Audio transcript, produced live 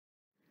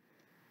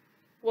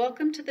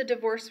Welcome to the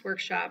Divorce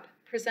Workshop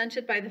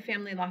presented by the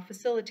Family Law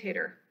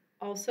Facilitator,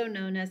 also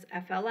known as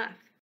FLF.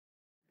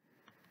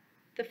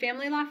 The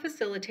Family Law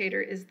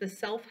Facilitator is the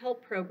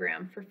self-help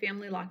program for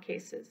family law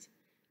cases.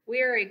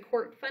 We are a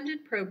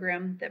court-funded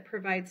program that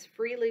provides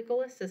free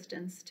legal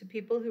assistance to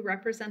people who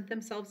represent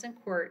themselves in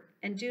court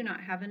and do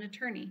not have an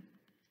attorney.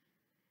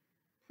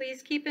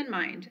 Please keep in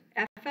mind,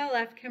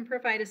 FLF can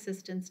provide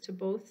assistance to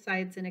both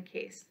sides in a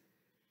case.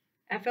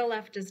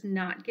 FLF does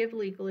not give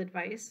legal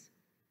advice.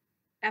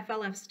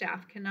 FLF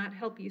staff cannot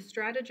help you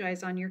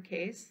strategize on your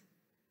case,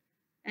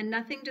 and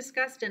nothing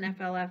discussed in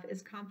FLF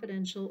is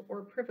confidential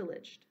or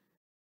privileged.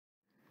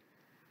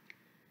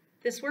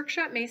 This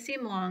workshop may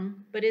seem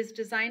long, but is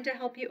designed to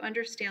help you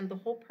understand the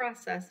whole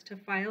process to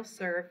file,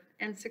 serve,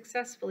 and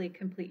successfully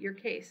complete your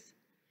case.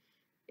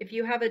 If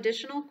you have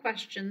additional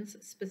questions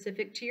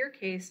specific to your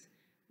case,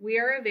 we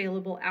are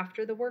available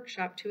after the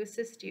workshop to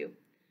assist you.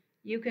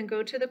 You can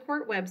go to the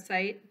court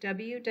website,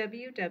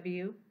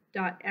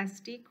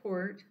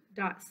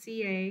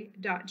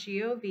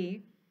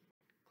 www.sdcourt.ca.gov,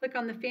 click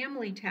on the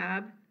Family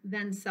tab,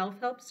 then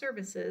Self-Help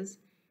Services,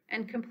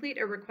 and complete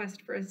a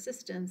request for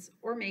assistance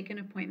or make an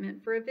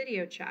appointment for a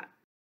video chat.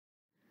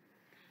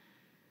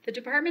 The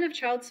Department of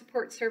Child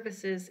Support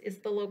Services is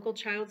the local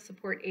child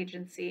support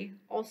agency,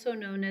 also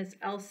known as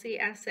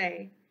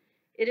LCSA.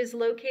 It is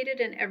located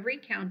in every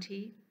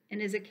county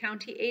and is a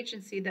county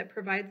agency that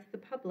provides the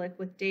public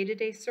with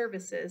day-to-day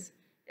services,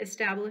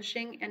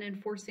 establishing and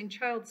enforcing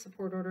child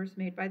support orders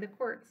made by the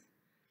courts.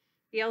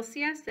 The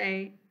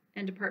LCSA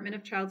and Department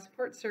of Child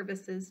Support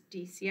Services,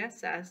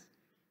 DCSS,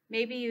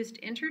 may be used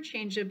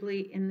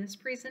interchangeably in this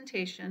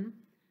presentation,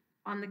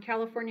 on the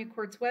California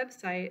Court's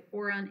website,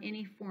 or on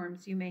any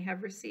forms you may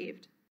have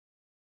received.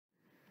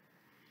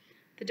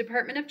 The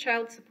Department of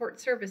Child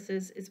Support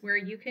Services is where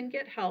you can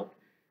get help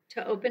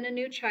to open a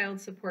new child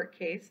support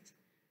case,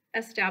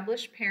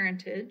 establish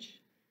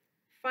parentage,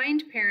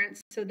 find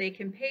parents so they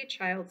can pay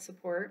child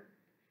support,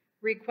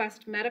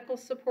 request medical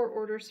support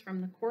orders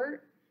from the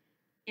court,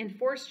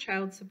 enforce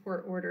child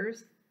support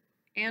orders,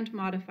 and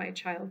modify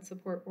child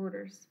support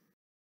orders.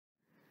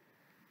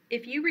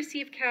 If you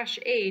receive cash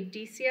aid,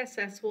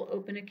 DCSS will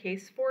open a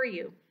case for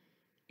you.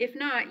 If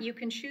not, you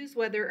can choose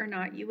whether or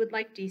not you would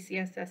like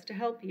DCSS to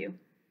help you.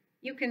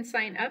 You can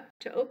sign up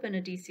to open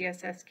a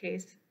DCSS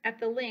case at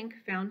the link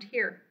found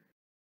here.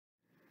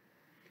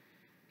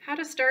 How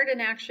to start an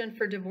action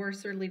for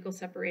divorce or legal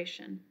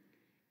separation.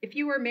 If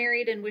you are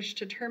married and wish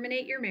to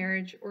terminate your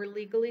marriage or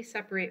legally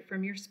separate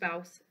from your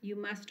spouse, you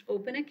must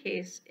open a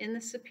case in the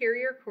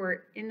Superior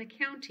Court in the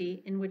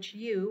county in which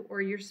you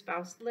or your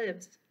spouse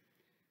lives.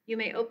 You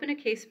may open a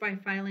case by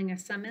filing a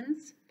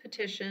summons,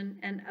 petition,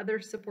 and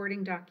other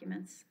supporting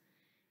documents.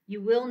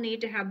 You will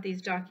need to have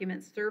these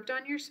documents served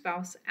on your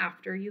spouse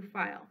after you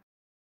file.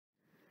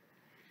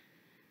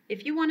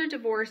 If you want a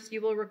divorce,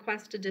 you will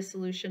request a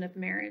dissolution of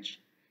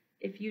marriage.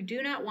 If you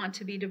do not want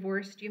to be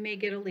divorced, you may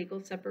get a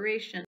legal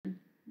separation.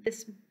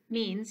 This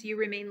means you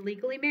remain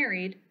legally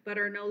married but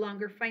are no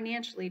longer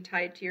financially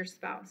tied to your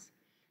spouse.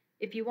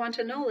 If you want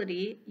a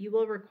nullity, you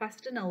will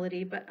request a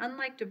nullity, but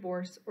unlike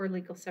divorce or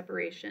legal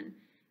separation,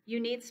 you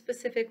need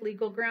specific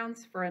legal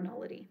grounds for a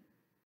nullity.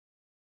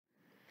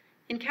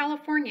 In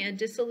California,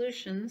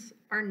 dissolutions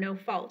are no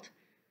fault.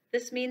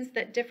 This means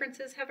that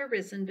differences have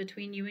arisen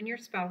between you and your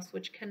spouse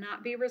which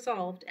cannot be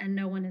resolved and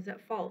no one is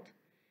at fault.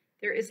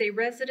 There is a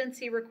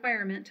residency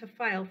requirement to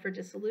file for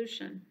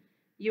dissolution.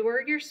 You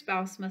or your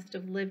spouse must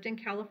have lived in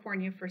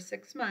California for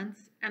 6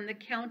 months and the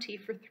county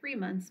for 3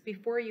 months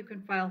before you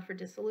can file for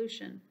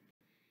dissolution.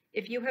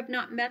 If you have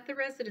not met the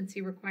residency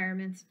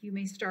requirements, you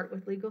may start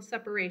with legal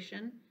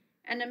separation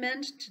and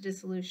amend to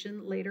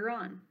dissolution later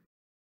on.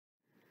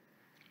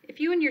 If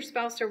you and your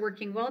spouse are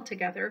working well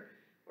together,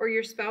 or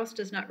your spouse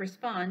does not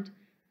respond,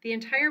 the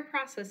entire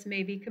process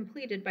may be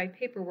completed by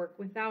paperwork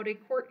without a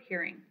court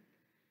hearing.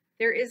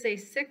 There is a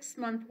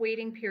 6-month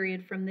waiting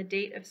period from the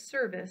date of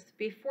service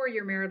before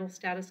your marital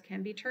status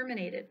can be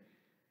terminated.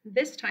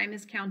 This time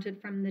is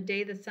counted from the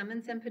day the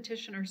summons and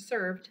petition are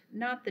served,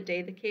 not the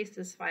day the case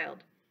is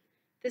filed.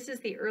 This is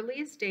the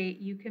earliest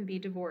date you can be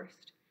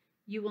divorced.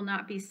 You will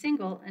not be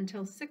single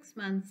until 6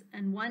 months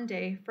and 1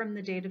 day from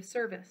the date of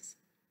service.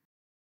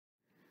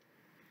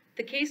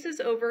 The case is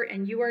over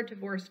and you are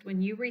divorced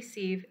when you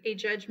receive a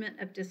judgment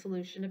of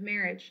dissolution of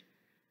marriage.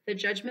 The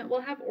judgment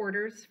will have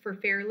orders for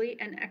fairly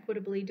and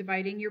equitably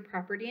dividing your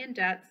property and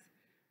debts,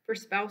 for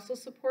spousal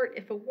support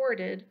if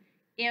awarded,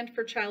 and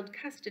for child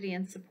custody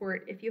and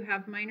support if you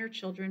have minor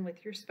children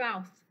with your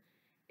spouse.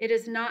 It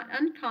is not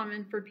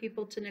uncommon for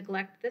people to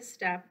neglect this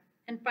step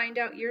and find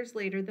out years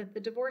later that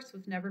the divorce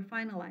was never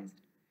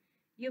finalized.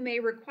 You may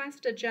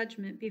request a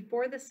judgment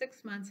before the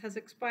 6 months has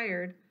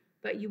expired,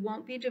 but you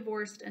won't be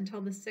divorced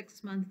until the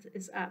 6 months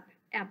is up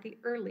at the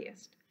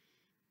earliest.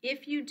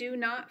 If you do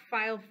not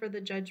file for the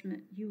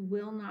judgment, you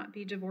will not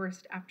be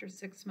divorced after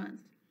 6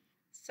 months.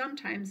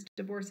 Sometimes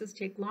divorces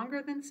take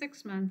longer than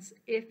 6 months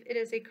if it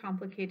is a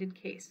complicated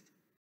case.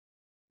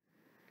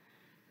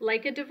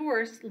 Like a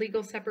divorce,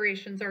 legal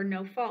separations are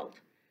no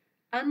fault.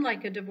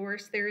 Unlike a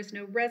divorce, there is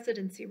no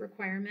residency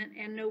requirement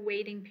and no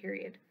waiting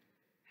period.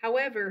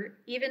 However,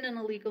 even in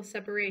a legal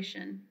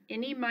separation,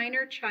 any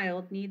minor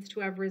child needs to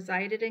have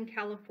resided in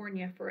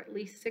California for at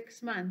least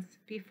 6 months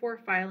before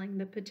filing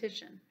the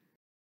petition.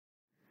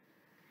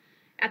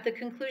 At the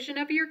conclusion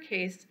of your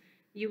case,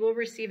 you will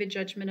receive a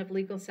judgment of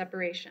legal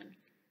separation.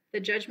 The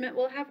judgment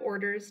will have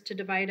orders to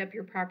divide up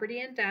your property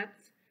and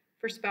debts,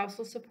 for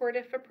spousal support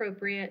if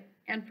appropriate,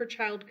 and for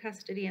child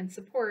custody and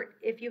support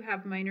if you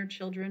have minor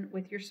children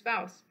with your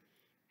spouse.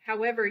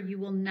 However, you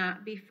will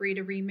not be free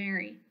to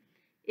remarry.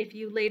 If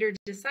you later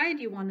decide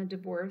you want a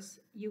divorce,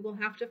 you will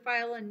have to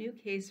file a new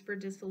case for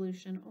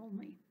dissolution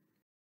only.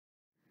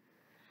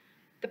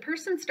 The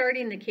person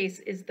starting the case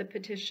is the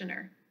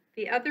petitioner.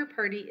 The other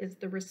party is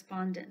the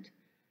respondent.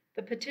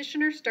 The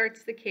petitioner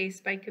starts the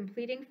case by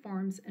completing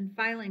forms and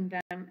filing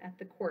them at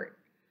the court.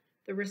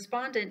 The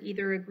respondent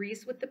either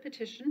agrees with the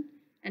petition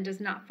and does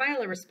not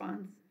file a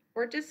response,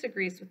 or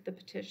disagrees with the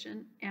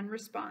petition and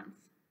responds.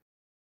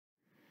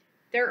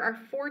 There are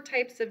 4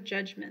 types of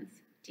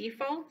judgments: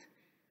 default,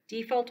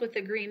 default with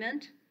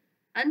agreement,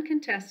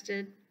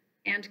 uncontested,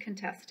 and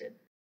contested.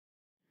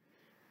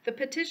 The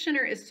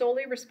petitioner is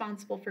solely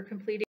responsible for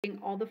completing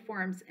all the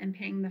forms and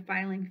paying the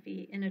filing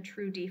fee in a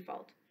true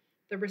default.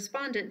 The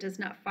respondent does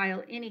not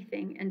file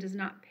anything and does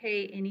not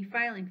pay any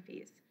filing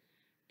fees.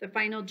 The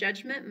final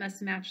judgment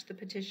must match the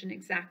petition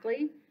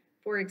exactly.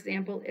 For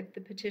example, if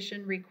the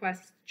petition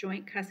requests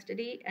joint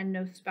custody and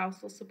no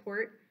spousal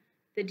support,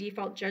 the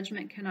default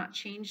judgment cannot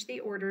change the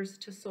orders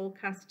to sole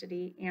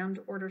custody and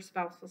order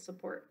spousal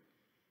support.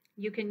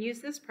 You can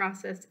use this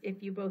process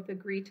if you both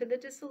agree to the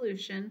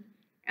dissolution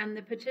and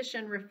the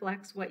petition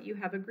reflects what you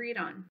have agreed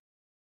on.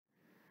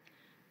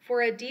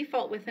 For a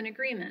default with an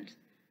agreement,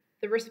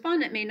 the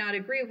respondent may not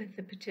agree with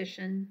the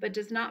petition but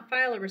does not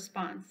file a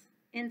response.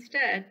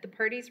 Instead, the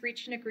parties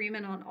reach an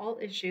agreement on all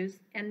issues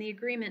and the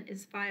agreement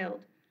is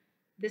filed.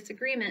 This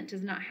agreement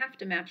does not have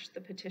to match the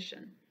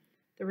petition.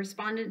 The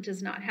respondent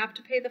does not have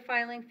to pay the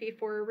filing fee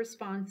for a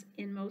response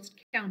in most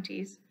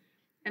counties,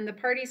 and the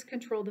parties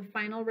control the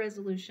final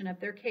resolution of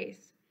their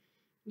case.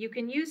 You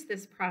can use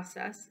this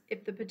process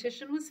if the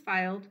petition was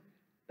filed,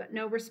 but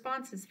no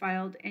response is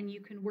filed, and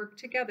you can work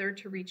together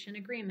to reach an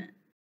agreement.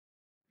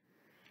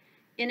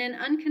 In an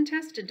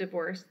uncontested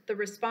divorce, the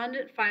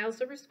respondent files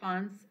a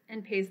response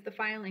and pays the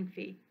filing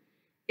fee.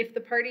 If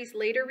the parties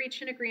later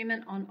reach an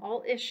agreement on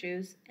all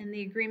issues and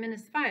the agreement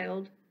is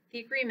filed, the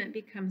agreement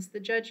becomes the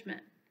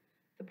judgment.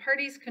 The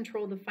parties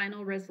control the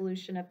final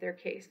resolution of their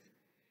case.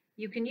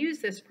 You can use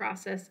this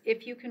process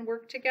if you can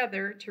work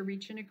together to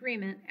reach an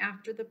agreement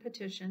after the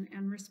petition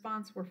and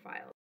response were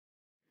filed.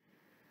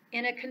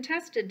 In a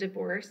contested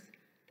divorce,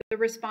 the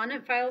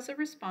respondent files a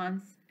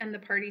response and the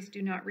parties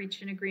do not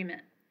reach an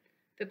agreement.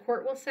 The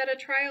court will set a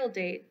trial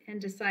date and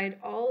decide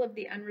all of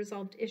the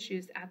unresolved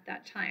issues at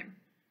that time.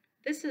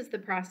 This is the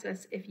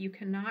process if you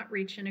cannot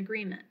reach an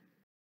agreement.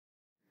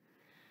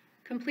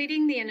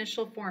 Completing the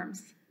initial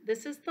forms.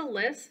 This is the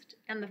list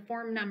and the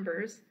form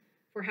numbers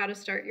for how to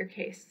start your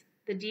case.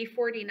 The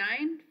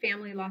D-49,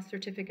 Family Law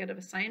Certificate of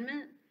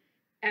Assignment,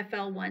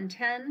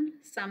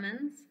 FL-110,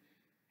 Summons,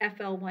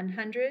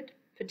 FL-100,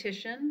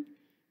 Petition,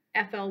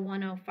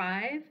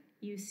 FL-105,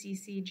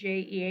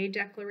 UCCJEA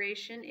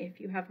Declaration if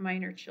you have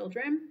minor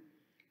children,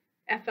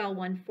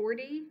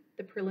 FL-140,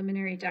 the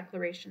Preliminary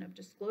Declaration of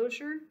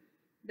Disclosure,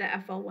 the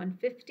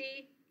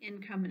FL-150,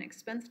 Income and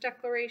Expense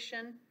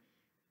Declaration,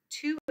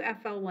 2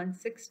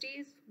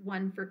 FL-160s,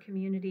 one for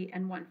community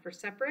and one for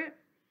separate,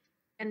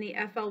 and the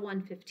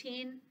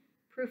FL-115,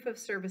 Proof of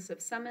Service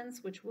of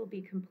Summons, which will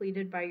be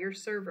completed by your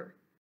server.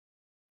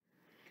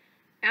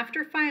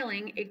 After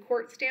filing, a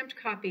court-stamped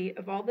copy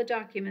of all the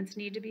documents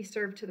need to be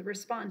served to the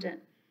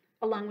respondent,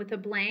 along with a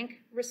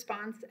blank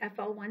response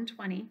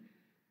FL-120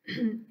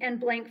 and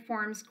blank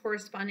forms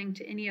corresponding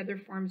to any other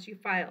forms you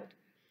filed.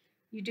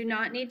 You do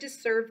not need to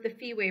serve the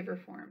fee waiver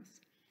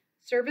forms.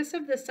 Service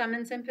of the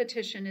summons and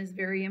petition is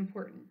very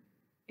important.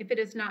 If it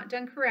is not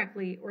done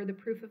correctly or the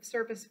proof of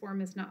service form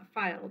is not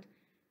filed,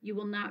 you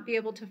will not be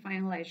able to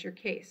finalize your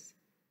case.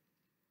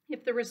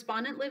 If the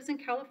respondent lives in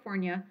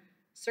California,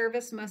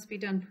 service must be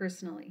done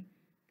personally.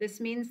 This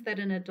means that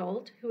an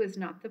adult who is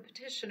not the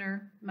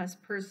petitioner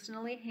must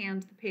personally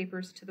hand the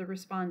papers to the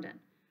respondent.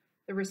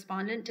 The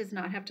respondent does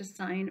not have to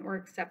sign or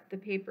accept the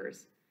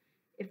papers.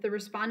 If the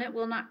respondent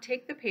will not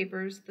take the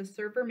papers, the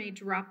server may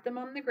drop them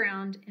on the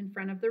ground in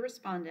front of the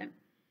respondent.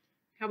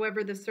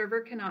 However, the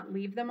server cannot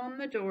leave them on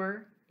the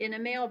door, in a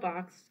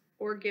mailbox,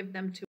 or give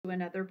them to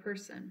another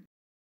person.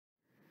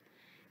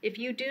 If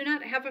you do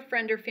not have a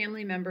friend or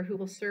family member who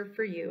will serve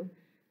for you,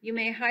 you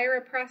may hire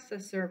a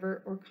process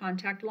server or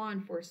contact law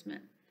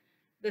enforcement.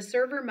 The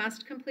server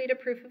must complete a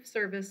proof of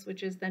service,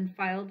 which is then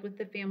filed with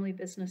the Family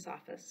Business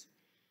Office.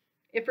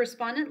 If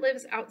respondent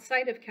lives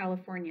outside of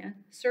California,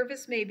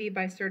 service may be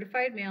by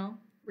certified mail,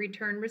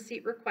 return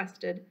receipt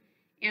requested,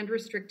 and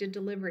restricted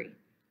delivery.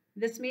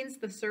 This means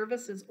the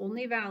service is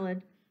only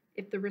valid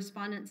if the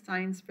respondent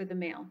signs for the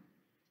mail.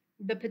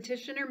 The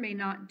petitioner may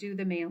not do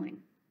the mailing.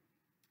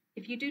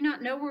 If you do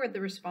not know where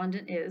the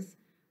respondent is,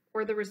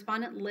 or the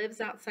respondent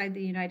lives outside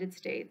the United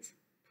States,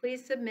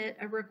 please submit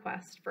a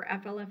request for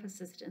FLF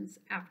assistance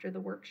after the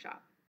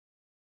workshop.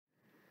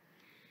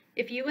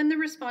 If you and the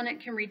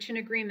respondent can reach an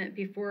agreement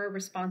before a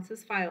response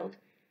is filed,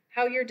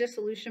 how your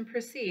dissolution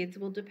proceeds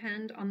will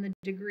depend on the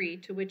degree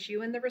to which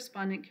you and the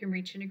respondent can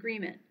reach an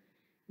agreement.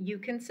 You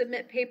can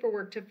submit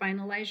paperwork to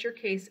finalize your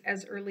case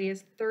as early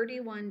as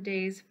 31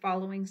 days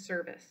following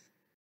service.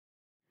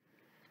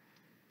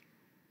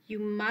 You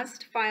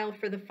must file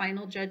for the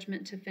final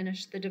judgment to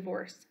finish the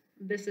divorce.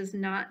 This is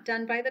not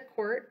done by the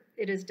court,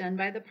 it is done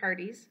by the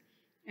parties,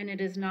 and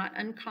it is not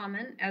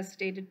uncommon, as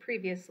stated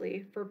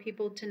previously, for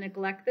people to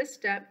neglect this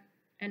step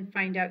and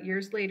find out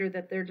years later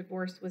that their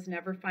divorce was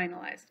never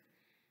finalized.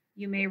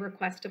 You may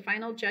request a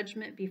final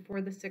judgment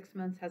before the 6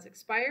 months has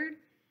expired,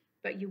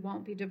 but you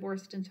won't be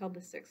divorced until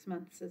the 6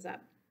 months is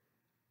up.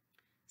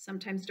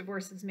 Sometimes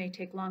divorces may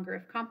take longer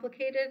if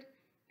complicated,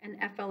 and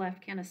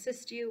FLF can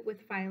assist you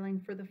with filing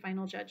for the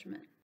final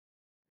judgment.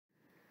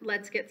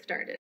 Let's get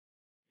started.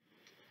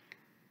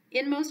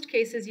 In most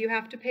cases, you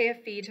have to pay a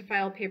fee to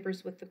file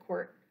papers with the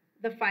court.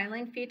 The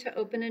filing fee to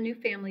open a new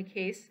family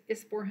case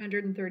is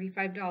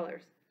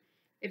 $435.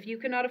 If you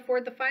cannot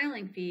afford the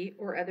filing fee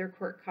or other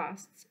court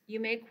costs, you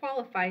may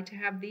qualify to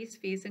have these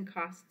fees and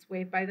costs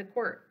waived by the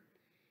court.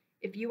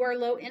 If you are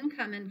low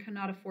income and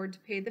cannot afford to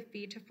pay the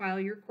fee to file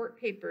your court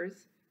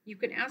papers, you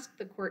can ask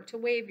the court to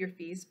waive your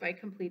fees by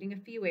completing a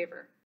fee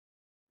waiver.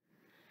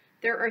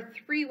 There are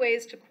 3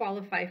 ways to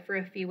qualify for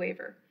a fee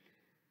waiver.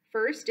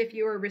 First, if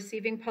you are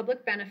receiving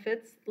public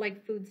benefits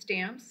like food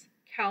stamps,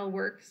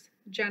 CalWorks,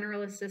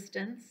 General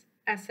Assistance,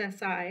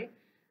 SSI,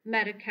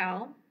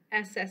 Medi-Cal,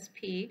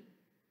 SSP,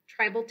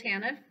 Tribal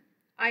TANF,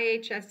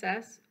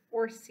 IHSS,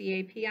 or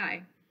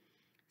CAPI.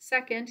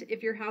 Second,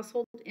 if your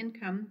household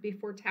income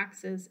before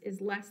taxes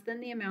is less than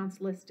the amounts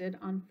listed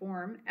on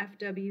Form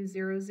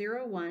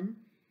FW001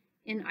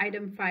 in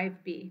Item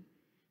 5B.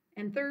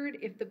 And third,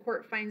 if the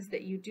court finds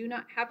that you do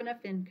not have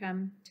enough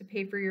income to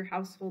pay for your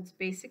household's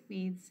basic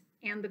needs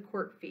and the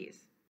court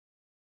fees.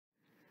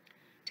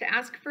 To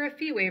ask for a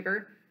fee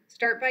waiver,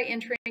 start by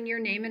entering your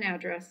name and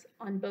address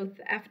on both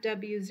the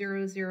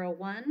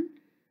FW001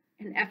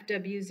 and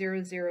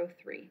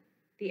FW003.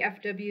 The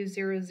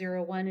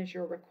FW001 is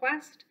your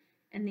request,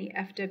 and the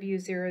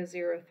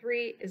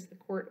FW003 is the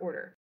court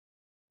order.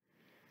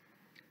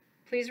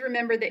 Please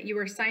remember that you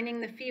are signing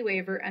the fee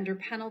waiver under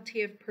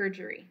penalty of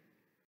perjury.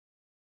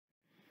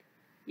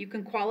 You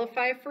can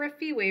qualify for a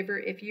fee waiver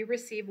if you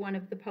receive one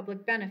of the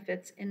public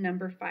benefits in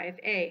number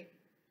 5A.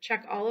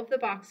 Check all of the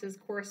boxes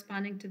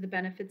corresponding to the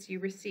benefits you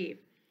receive.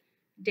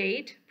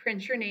 Date,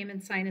 print your name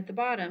and sign at the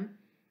bottom,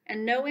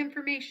 and no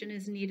information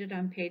is needed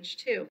on page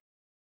 2.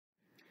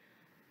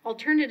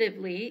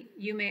 Alternatively,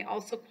 you may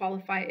also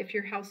qualify if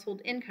your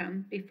household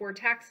income before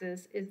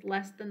taxes is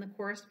less than the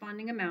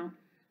corresponding amount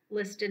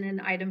listed in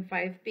Item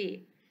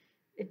 5B.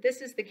 If this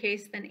is the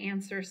case, then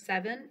answer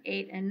 7,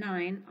 8, and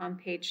 9 on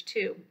page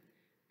 2.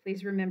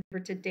 Please remember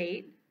to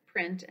date,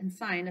 print, and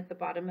sign at the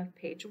bottom of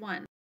page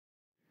 1.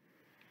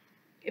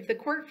 If the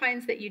court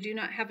finds that you do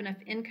not have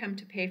enough income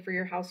to pay for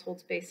your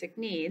household's basic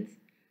needs,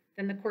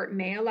 then the court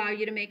may allow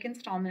you to make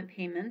installment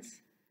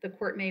payments. The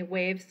court may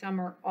waive some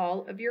or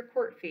all of your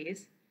court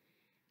fees.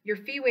 Your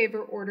fee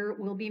waiver order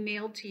will be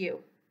mailed to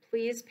you.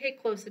 Please pay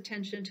close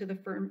attention to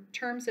the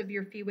terms of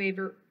your fee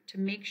waiver to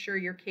make sure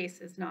your case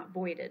is not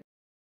voided.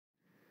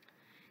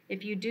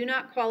 If you do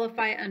not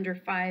qualify under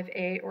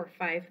 5A or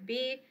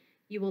 5B,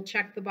 you will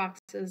check the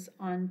boxes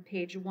on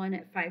page 1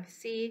 at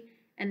 5C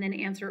and then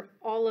answer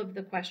all of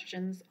the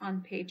questions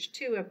on page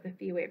 2 of the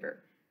fee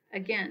waiver.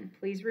 Again,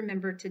 please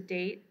remember to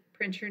date,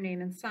 print your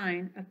name, and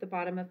sign at the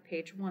bottom of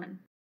page 1.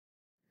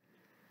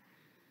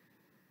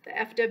 The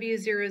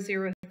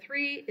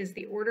FW003 is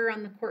the order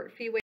on the court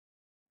fee waiver.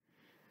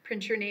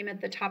 Print your name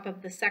at the top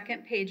of the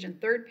 2nd page and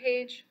 3rd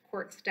page.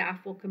 Court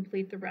staff will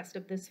complete the rest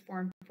of this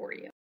form for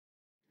you.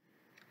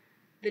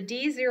 The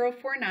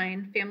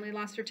D049 Family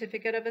Law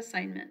Certificate of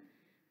Assignment.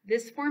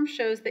 This form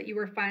shows that you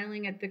are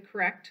filing at the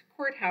correct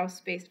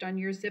courthouse based on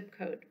your zip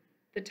code.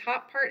 The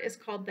top part is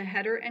called the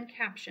header and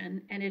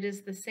caption, and it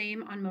is the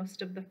same on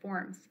most of the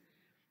forms.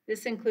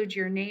 This includes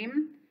your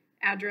name,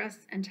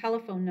 address, and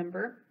telephone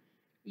number.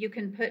 You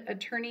can put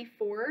attorney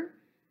for,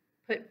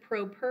 put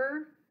pro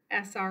per,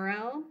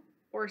 SRL,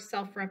 or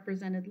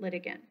self-represented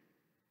litigant.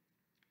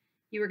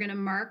 You are going to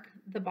mark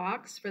the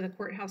box for the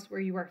courthouse where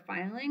you are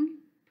filing,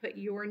 put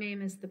your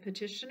name as the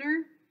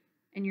petitioner,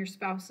 and your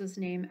spouse's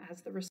name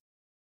as the respondent.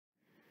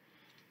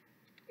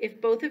 If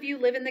both of you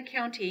live in the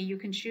county, you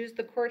can choose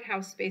the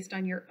courthouse based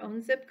on your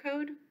own zip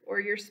code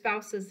or your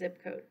spouse's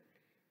zip code.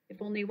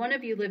 If only one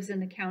of you lives in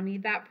the county,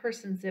 that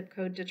person's zip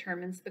code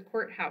determines the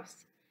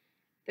courthouse.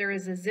 There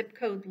is a zip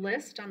code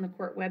list on the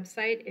court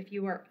website if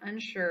you are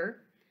unsure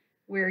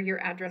where your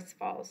address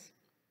falls.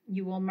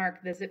 You will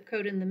mark the zip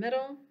code in the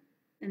middle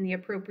and the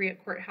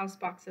appropriate courthouse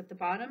box at the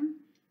bottom,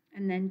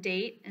 and then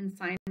date and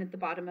sign at the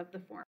bottom of the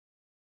form.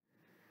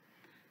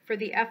 For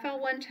the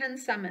FL110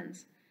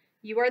 summons,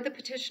 you are the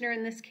petitioner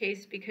in this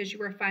case because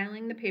you are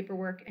filing the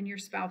paperwork and your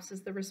spouse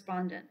is the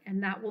respondent,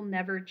 and that will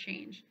never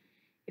change.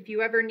 If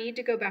you ever need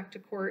to go back to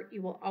court,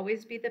 you will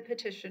always be the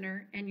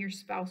petitioner and your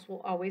spouse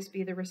will always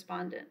be the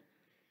respondent.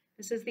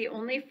 This is the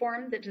only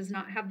form that does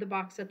not have the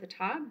box at the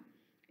top.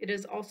 It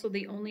is also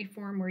the only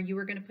form where you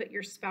are going to put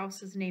your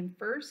spouse's name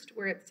first,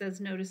 where it says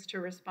notice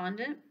to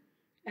respondent,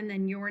 and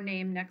then your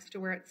name next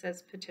to where it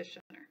says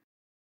petitioner.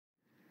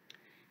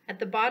 At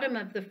the bottom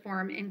of the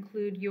form,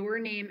 include your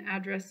name,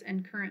 address,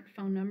 and current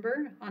phone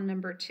number on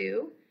number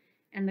 2,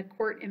 and the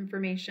court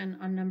information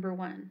on number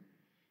 1.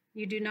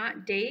 You do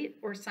not date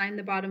or sign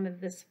the bottom of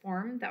this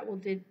form. That will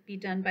be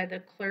done by the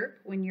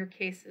clerk when your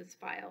case is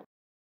filed.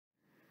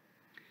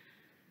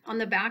 On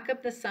the back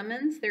of the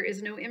summons, there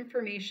is no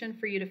information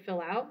for you to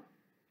fill out,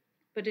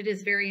 but it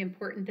is very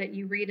important that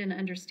you read and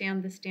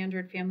understand the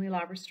standard family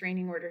law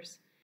restraining orders.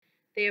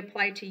 They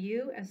apply to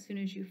you as soon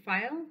as you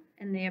file,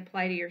 and they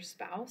apply to your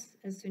spouse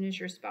as soon as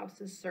your spouse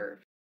is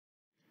served.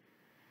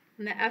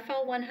 In the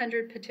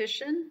FL100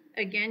 petition,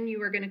 again,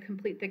 you are going to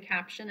complete the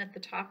caption at the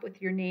top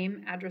with your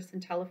name, address,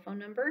 and telephone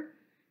number,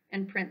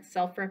 and print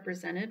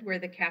self-represented where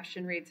the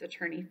caption reads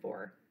attorney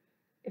for.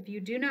 If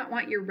you do not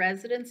want your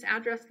residence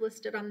address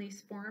listed on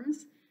these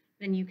forms,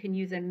 then you can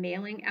use a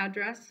mailing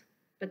address,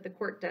 but the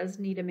court does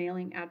need a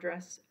mailing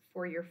address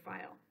for your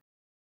file.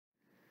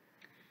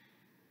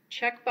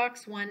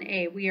 Checkbox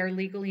 1A, we are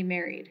legally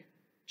married.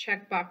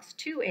 Checkbox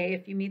 2A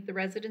if you meet the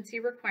residency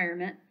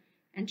requirement,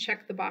 and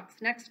check the box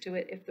next to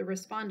it if the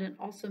respondent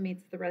also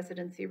meets the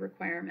residency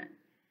requirement.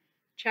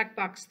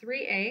 Checkbox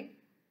 3A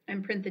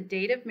and print the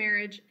date of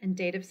marriage and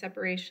date of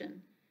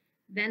separation.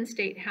 Then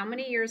state how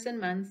many years and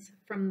months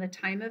from the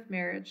time of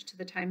marriage to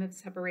the time of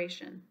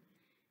separation.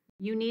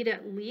 You need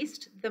at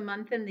least the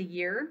month and the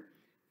year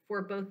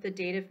for both the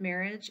date of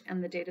marriage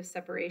and the date of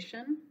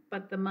separation,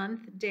 but the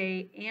month,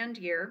 day, and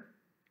year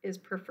is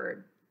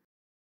preferred.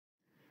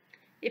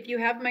 If you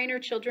have minor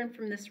children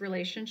from this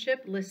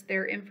relationship, list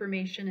their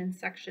information in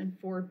section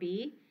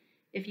 4B.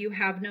 If you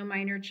have no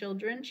minor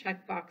children,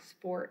 check box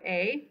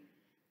 4A.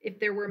 If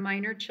there were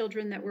minor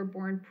children that were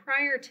born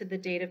prior to the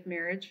date of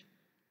marriage,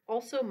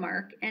 also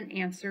mark and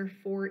answer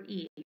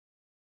 4E.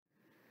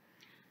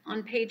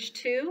 On page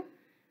 2,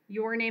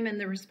 your name and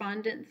the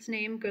respondent's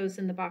name goes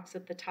in the box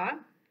at the top,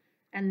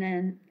 and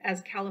then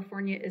as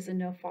California is a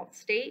no-fault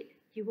state,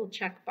 you will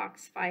check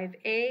box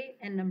 5A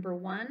and number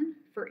 1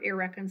 for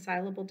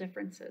irreconcilable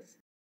differences.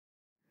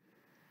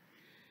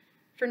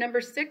 For number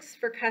 6,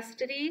 for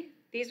custody,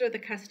 these are the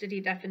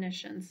custody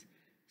definitions.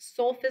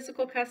 Sole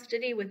physical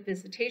custody with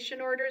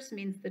visitation orders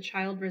means the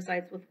child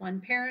resides with one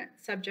parent,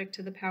 subject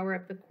to the power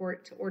of the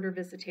court to order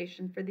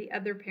visitation for the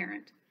other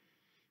parent.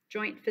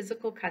 Joint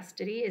physical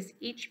custody is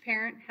each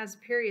parent has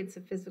periods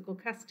of physical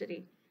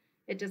custody.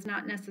 It does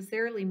not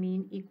necessarily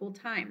mean equal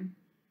time.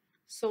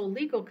 Sole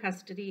legal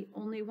custody,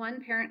 only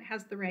one parent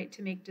has the right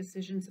to make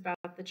decisions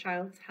about the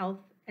child's health,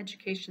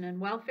 education,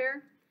 and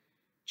welfare.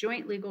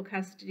 Joint legal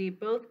custody,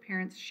 both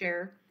parents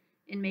share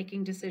in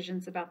making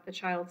decisions about the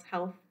child's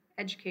health,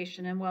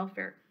 education, and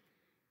welfare.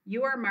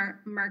 You are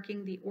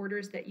marking the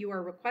orders that you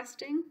are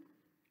requesting,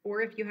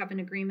 or if you have an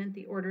agreement,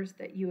 the orders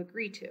that you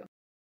agree to.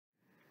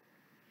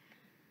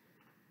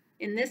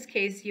 In this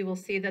case, you will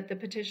see that the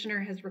petitioner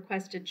has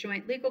requested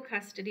joint legal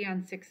custody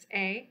on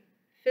 6A,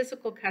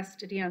 physical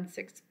custody on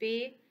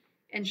 6B,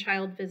 and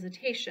child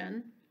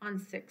visitation on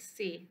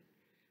 6C.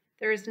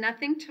 There is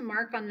nothing to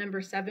mark on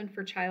number 7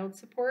 for child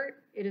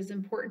support. It is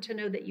important to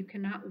know that you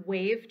cannot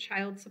waive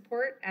child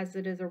support as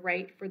it is a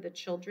right for the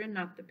children,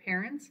 not the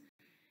parents.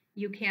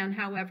 You can,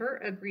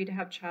 however, agree to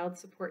have child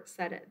support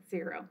set at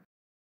 0.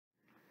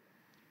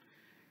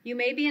 You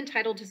may be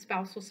entitled to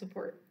spousal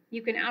support.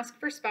 You can ask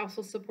for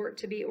spousal support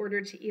to be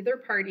ordered to either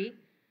party.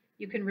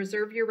 You can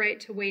reserve your right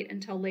to wait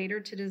until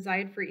later to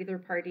decide for either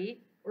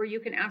party, or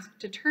you can ask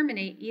to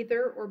terminate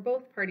either or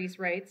both parties'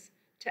 rights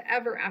to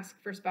ever ask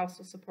for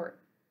spousal support.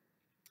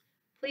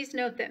 Please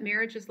note that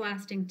marriages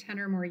lasting 10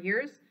 or more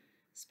years,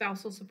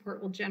 spousal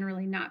support will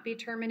generally not be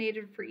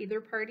terminated for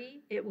either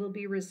party. It will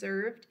be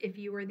reserved if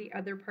you or the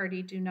other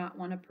party do not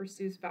want to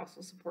pursue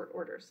spousal support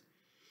orders.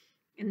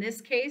 In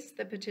this case,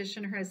 the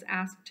petitioner has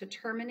asked to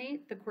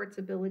terminate the court's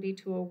ability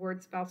to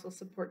award spousal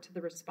support to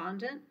the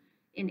respondent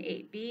in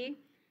 8B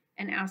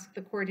and ask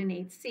the court in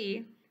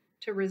 8C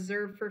to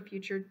reserve for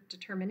future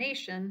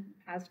determination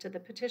as to the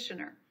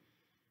petitioner.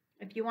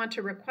 If you want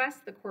to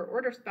request the court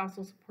order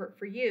spousal support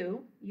for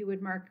you, you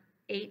would mark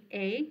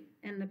 8A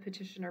in the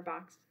petitioner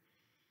box.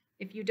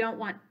 If you don't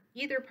want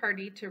either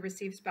party to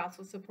receive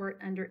spousal support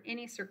under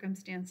any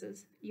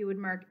circumstances, you would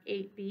mark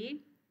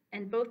 8B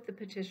in both the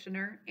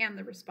petitioner and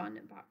the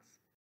respondent box.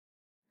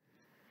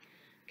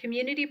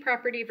 Community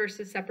property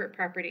versus separate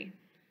property.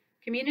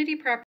 Community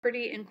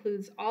property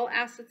includes all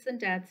assets and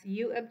debts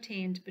you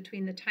obtained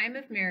between the time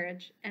of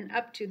marriage and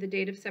up to the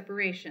date of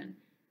separation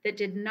that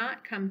did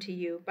not come to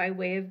you by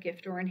way of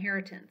gift or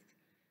inheritance.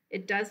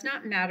 It does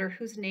not matter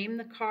whose name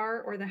the car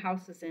or the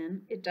house is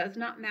in. It does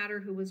not matter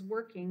who was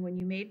working when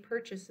you made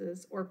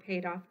purchases or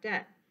paid off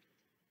debt.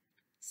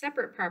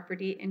 Separate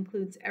property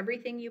includes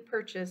everything you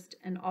purchased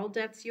and all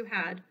debts you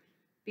had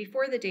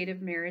before the date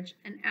of marriage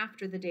and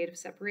after the date of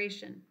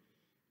separation.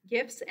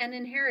 Gifts and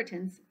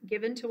inheritance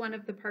given to one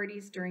of the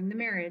parties during the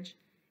marriage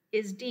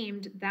is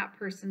deemed that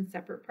person's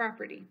separate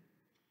property.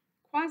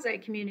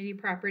 Quasi-community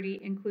property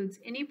includes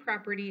any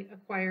property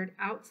acquired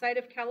outside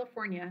of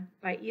California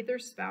by either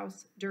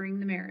spouse during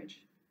the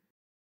marriage.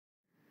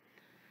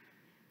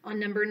 On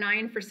number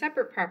 9 for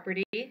separate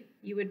property,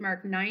 you would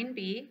mark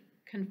 9B,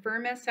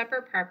 confirm as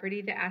separate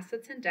property the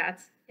assets and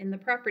debts in the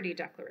property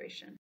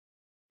declaration.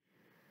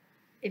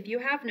 If you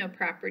have no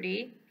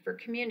property, for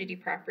community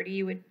property,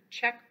 you would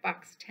check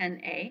box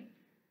 10A.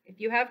 If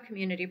you have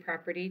community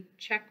property,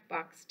 check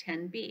box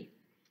 10B.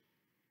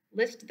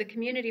 List the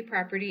community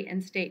property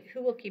and state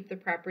who will keep the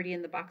property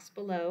in the box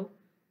below,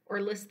 or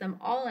list them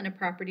all in a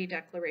property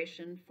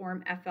declaration,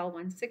 Form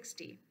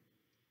FL-160.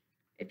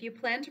 If you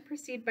plan to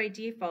proceed by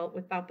default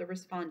without the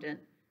respondent,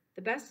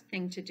 the best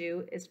thing to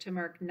do is to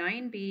mark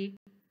 9B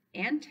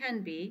and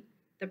 10B,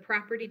 the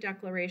property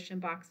declaration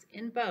box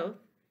in both,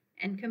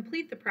 and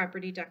complete the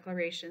property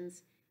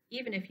declarations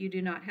even if you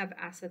do not have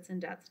assets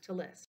and debts to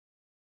list.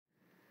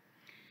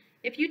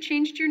 If you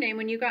changed your name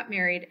when you got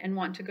married and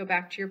want to go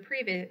back to your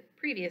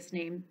previous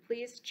name,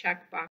 please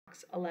check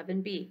box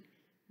 11B.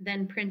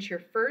 Then print your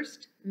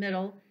first,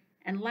 middle,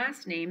 and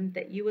last name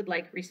that you would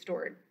like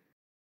restored.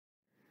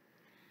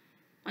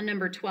 On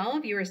number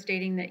 12, you are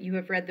stating that you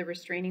have read the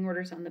restraining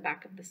orders on the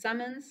back of the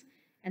summons,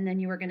 and then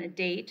you are going to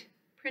date,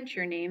 print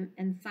your name,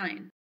 and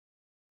sign.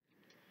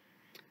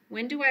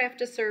 When do I have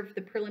to serve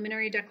the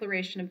preliminary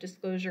declaration of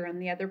disclosure on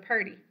the other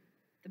party?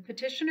 The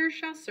petitioner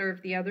shall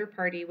serve the other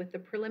party with the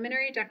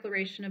preliminary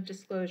declaration of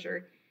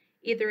disclosure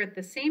either at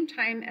the same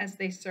time as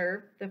they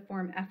serve the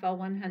Form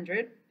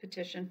FL-100,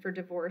 petition for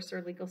divorce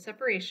or legal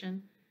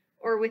separation,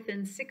 or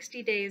within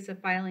 60 days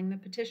of filing the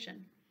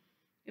petition.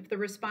 If the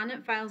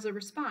respondent files a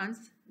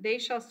response, they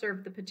shall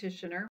serve the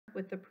petitioner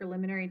with the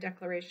preliminary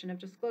declaration of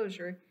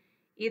disclosure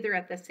either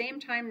at the same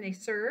time they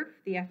serve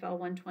the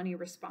FL-120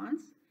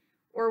 response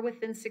or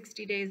within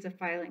 60 days of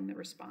filing the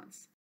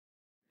response.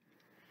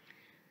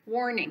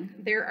 Warning: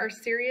 there are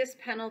serious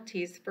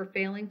penalties for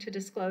failing to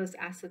disclose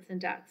assets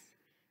and debts.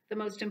 The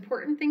most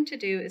important thing to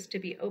do is to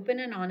be open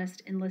and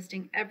honest in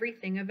listing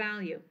everything of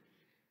value.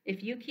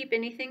 If you keep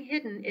anything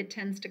hidden, it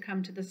tends to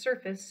come to the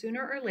surface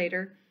sooner or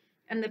later,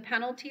 and the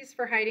penalties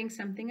for hiding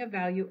something of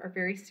value are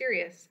very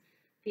serious.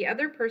 The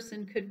other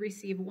person could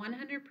receive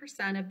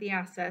 100% of the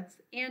assets,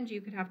 and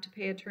you could have to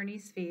pay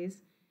attorney's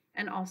fees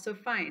and also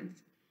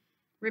fines.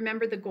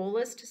 Remember, the goal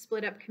is to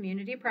split up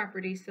community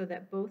property so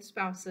that both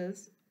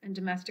spouses and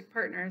domestic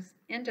partners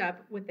end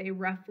up with a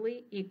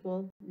roughly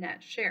equal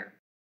net share.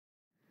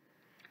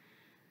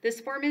 This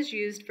form is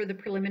used for the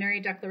preliminary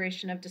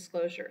declaration of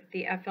disclosure,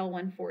 the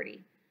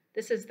FL-140.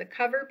 This is the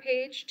cover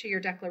page to your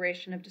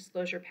declaration of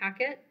disclosure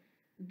packet.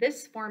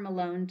 This form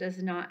alone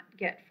does not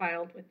get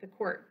filed with the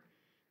court.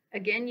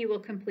 Again, you will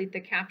complete the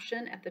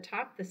caption at the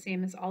top, the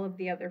same as all of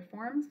the other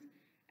forms,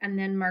 and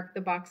then mark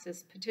the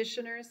boxes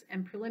petitioners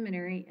and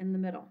preliminary in the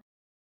middle.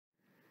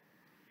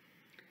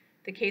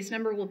 The case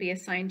number will be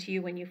assigned to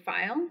you when you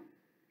file,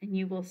 and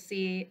you will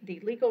see the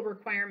legal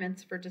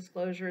requirements for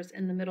disclosures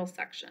in the middle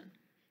section.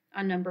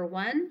 On number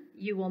 1,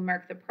 you will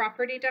mark the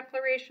property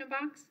declaration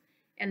box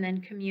and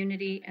then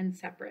community and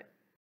separate.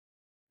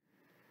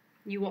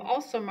 You will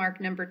also mark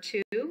number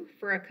 2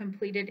 for a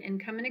completed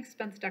income and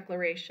expense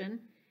declaration,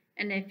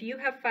 and if you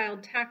have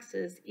filed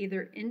taxes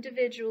either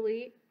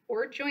individually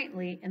or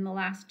jointly in the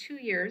last 2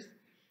 years,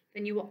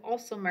 then you will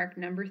also mark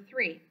number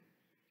 3.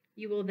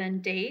 You will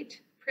then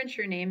date, print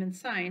your name, and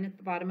sign at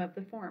the bottom of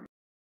the form.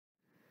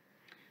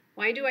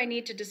 Why do I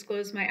need to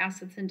disclose my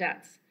assets and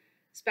debts?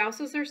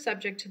 Spouses are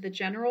subject to the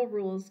general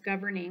rules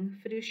governing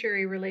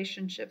fiduciary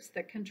relationships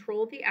that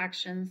control the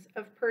actions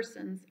of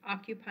persons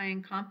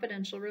occupying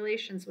confidential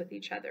relations with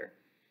each other.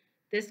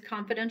 This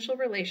confidential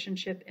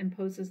relationship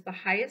imposes the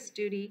highest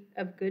duty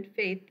of good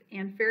faith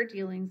and fair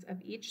dealings of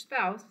each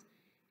spouse,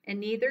 and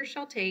neither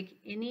shall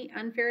take any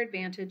unfair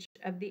advantage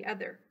of the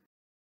other.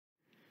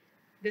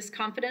 This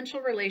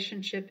confidential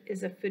relationship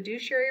is a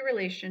fiduciary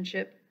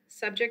relationship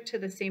subject to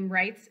the same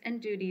rights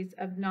and duties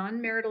of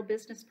non-marital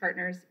business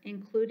partners,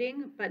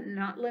 including but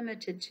not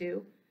limited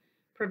to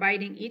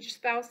providing each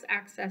spouse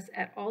access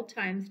at all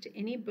times to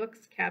any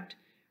books kept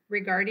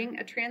regarding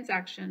a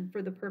transaction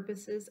for the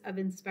purposes of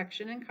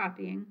inspection and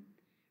copying,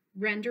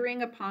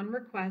 rendering upon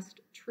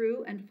request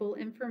true and full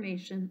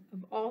information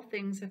of all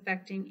things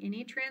affecting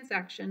any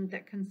transaction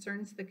that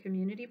concerns the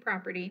community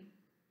property,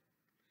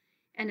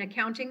 and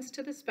accountings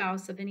to the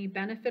spouse of any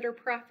benefit or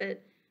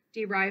profit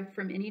derived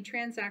from any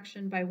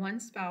transaction by one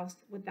spouse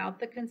without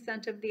the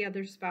consent of the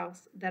other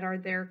spouse that are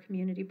their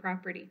community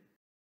property.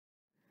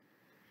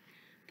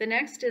 The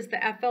next is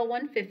the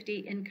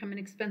FL-150 Income and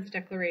Expense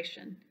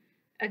Declaration.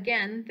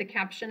 Again, the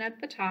caption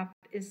at the top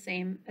is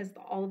same as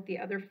all of the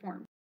other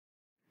forms.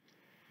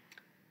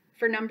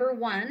 For number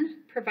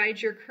 1,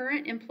 provide your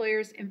current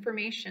employer's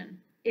information.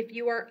 If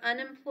you are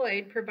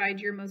unemployed, provide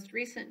your most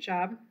recent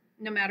job,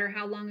 no matter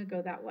how long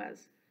ago that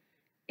was.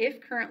 If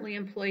currently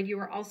employed, you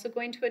are also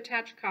going to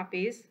attach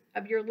copies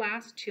of your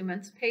last 2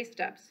 months' pay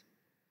stubs.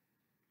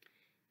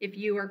 If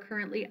you are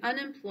currently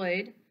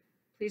unemployed,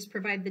 Please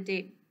provide the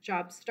date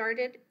job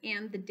started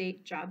and the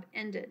date job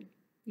ended.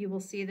 You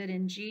will see that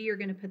in G, you're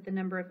going to put the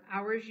number of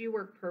hours you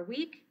work per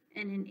week,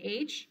 and in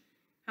H,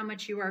 how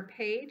much you are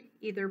paid,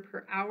 either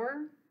per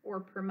hour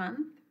or per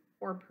month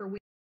or per week.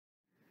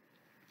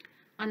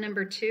 On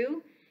number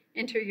 2,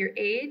 enter your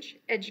age,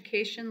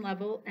 education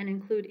level, and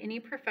include any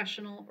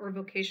professional or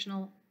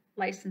vocational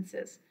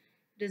licenses.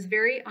 It is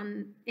very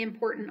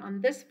important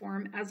on this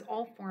form, as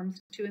all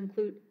forms, to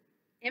include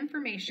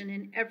information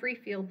in every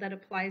field that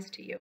applies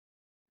to you.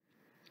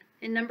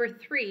 In number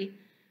 3,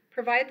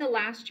 provide the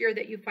last year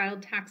that you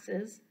filed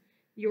taxes,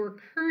 your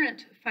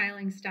current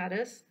filing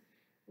status,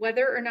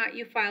 whether or not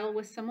you file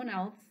with someone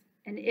else,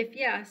 and if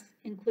yes,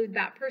 include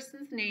that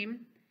person's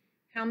name,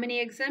 how many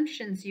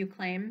exemptions you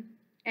claim,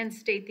 and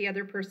state the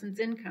other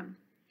person's income.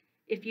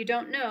 If you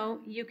don't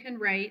know, you can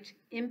write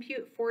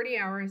impute 40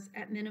 hours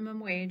at minimum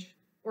wage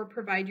or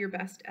provide your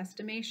best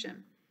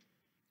estimation.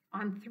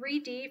 On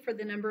 3D for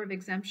the number of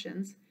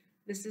exemptions,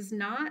 this is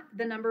not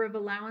the number of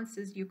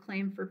allowances you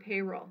claim for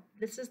payroll.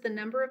 This is the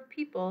number of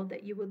people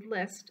that you would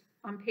list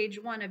on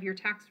page 1 of your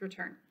tax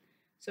return.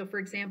 So for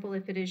example,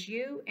 if it is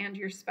you and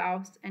your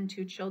spouse and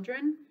 2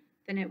 children,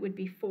 then it would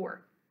be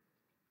 4.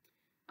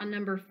 On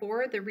number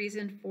 4, the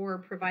reason for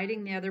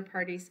providing the other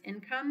party's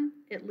income,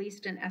 at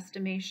least an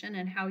estimation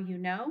and how you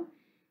know,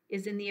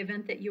 is in the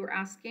event that you are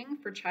asking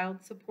for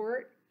child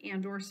support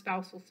and or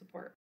spousal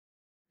support.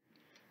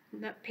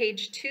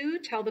 Page 2,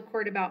 tell the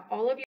court about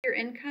all of your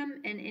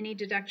income and any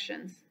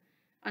deductions.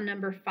 On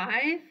number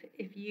 5,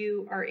 if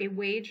you are a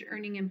wage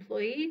earning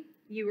employee,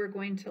 you are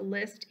going to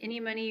list any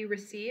money you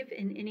receive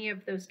in any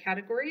of those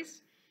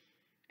categories.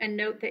 And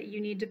note that you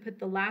need to put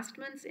the last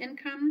month's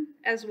income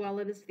as well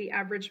as the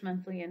average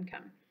monthly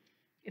income.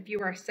 If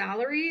you are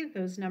salary,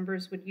 those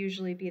numbers would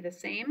usually be the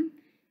same.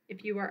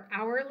 If you are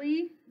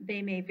hourly,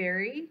 they may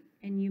vary,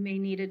 and you may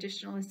need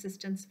additional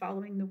assistance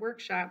following the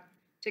workshop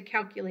to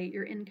calculate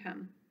your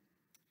income.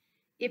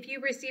 If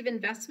you receive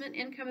investment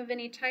income of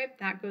any type,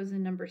 that goes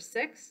in number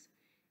 6.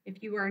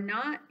 If you are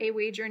not a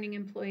wage earning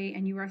employee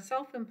and you are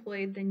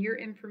self-employed, then your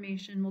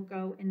information will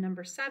go in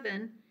number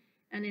 7.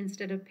 And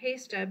instead of pay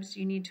stubs,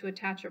 you need to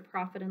attach a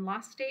profit and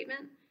loss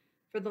statement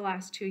for the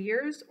last 2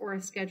 years or a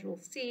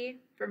Schedule C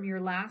from your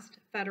last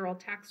federal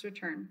tax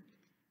return.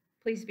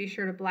 Please be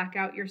sure to black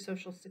out your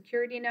Social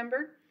Security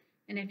number,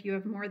 and if you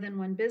have more than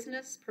one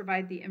business,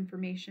 provide the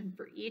information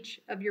for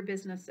each of your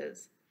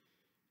businesses.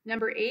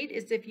 Number 8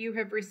 is if you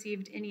have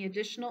received any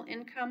additional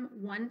income,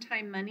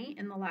 one-time money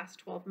in the last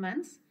 12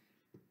 months.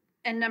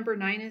 And number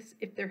 9 is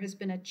if there has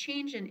been a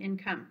change in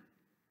income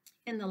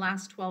in the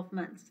last 12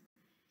 months.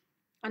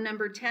 On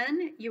number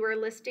 10, you are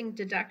listing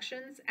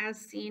deductions as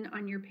seen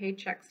on your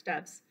paycheck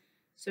stubs.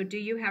 So do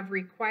you have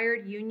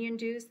required union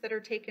dues that are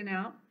taken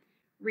out,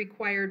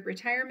 required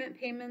retirement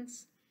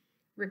payments,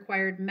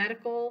 required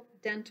medical,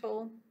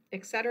 dental,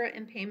 etc.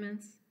 and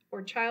payments,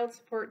 or child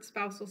support,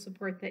 spousal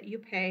support that you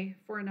pay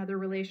for another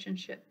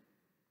relationship?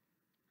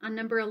 On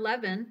number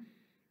 11,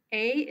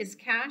 A is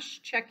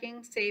cash,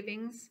 checking,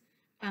 savings,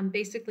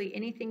 basically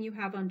anything you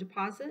have on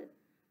deposit.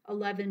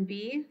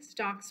 11B,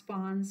 stocks,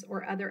 bonds,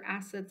 or other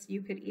assets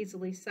you could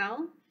easily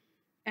sell.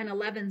 And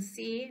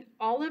 11C,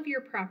 all of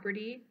your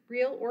property,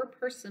 real or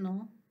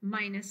personal,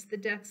 minus the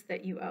debts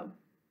that you owe.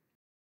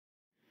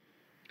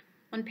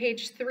 On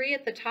page 3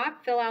 at the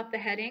top, fill out the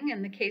heading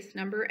and the case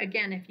number.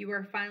 Again, if you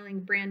are filing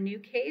a brand new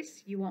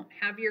case, you won't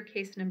have your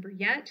case number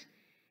yet.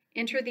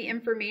 Enter the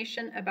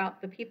information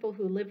about the people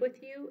who live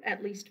with you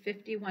at least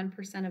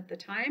 51% of the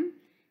time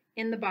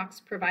in the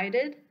box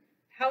provided,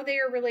 how they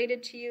are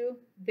related to you,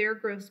 their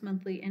gross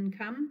monthly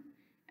income,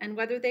 and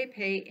whether they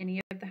pay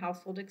any of the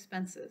household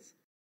expenses.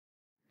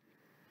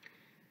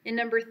 In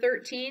number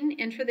 13,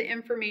 enter the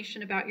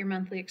information about your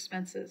monthly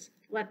expenses.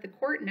 Let the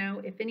court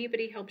know if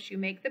anybody helps you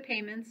make the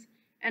payments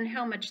and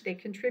how much they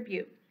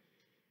contribute.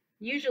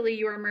 Usually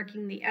you are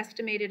marking the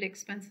estimated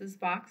expenses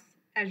box,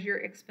 as your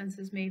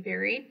expenses may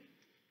vary.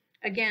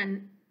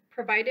 Again,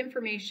 provide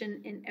information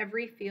in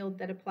every field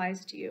that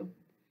applies to you.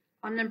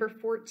 On number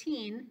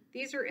 14,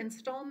 these are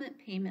installment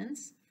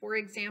payments. For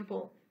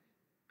example,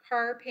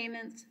 car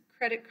payments,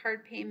 credit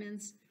card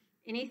payments,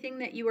 anything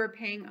that you are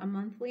paying a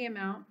monthly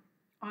amount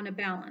on a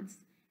balance,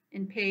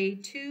 and pay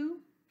to,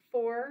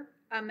 for,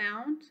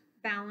 amount,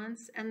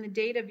 balance, and the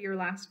date of your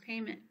last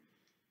payment.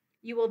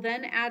 You will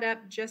then add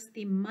up just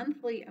the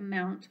monthly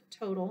amount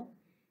total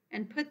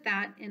and put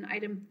that in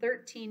item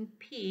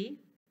 13P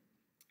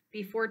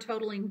before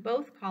totaling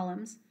both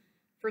columns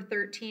for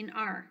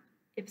 13R.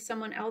 If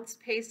someone else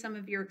pays some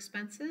of your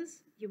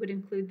expenses, you would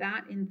include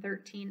that in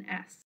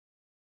 13S.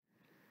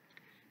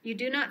 You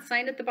do not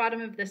sign at the bottom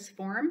of this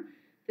form.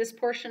 This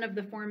portion of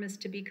the form is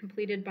to be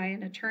completed by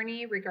an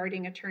attorney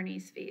regarding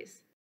attorney's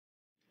fees.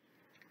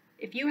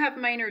 If you have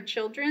minor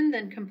children,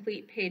 then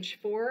complete page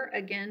 4,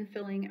 again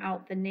filling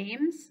out the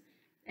names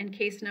and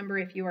case number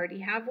if you already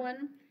have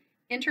one.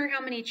 Enter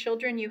how many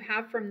children you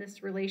have from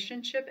this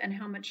relationship and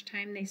how much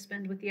time they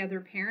spend with the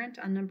other parent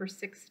on number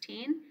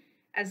 16,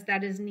 as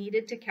that is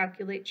needed to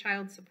calculate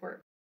child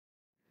support.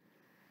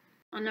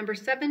 On number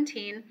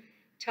 17,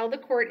 Tell the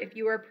court if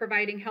you are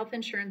providing health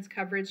insurance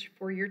coverage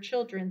for your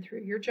children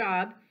through your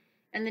job,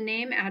 and the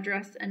name,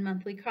 address, and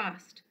monthly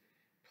cost.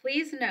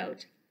 Please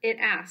note, it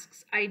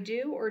asks, I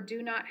do or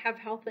do not have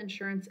health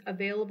insurance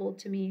available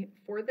to me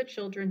for the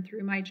children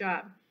through my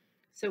job.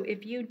 So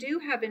if you do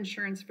have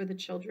insurance for the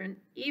children,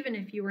 even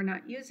if you are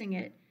not using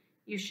it,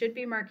 you should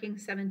be marking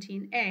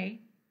 17A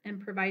and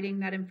providing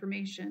that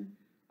information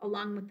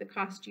along with the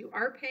cost you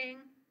are paying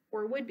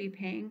or would be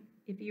paying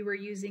if you were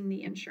using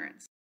the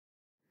insurance.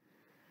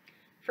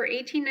 For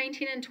 18,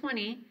 19, and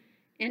 20,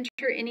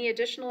 enter any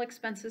additional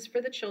expenses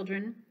for the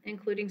children,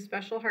 including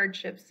special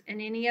hardships,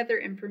 and any other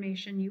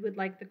information you would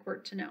like the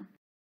court to know.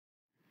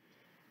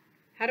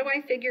 How do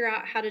I figure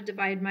out how to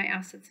divide my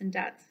assets and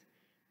debts?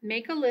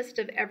 Make a list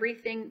of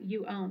everything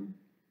you own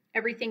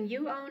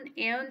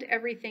and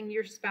everything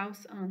your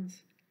spouse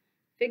owns.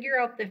 Figure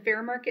out the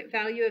fair market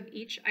value of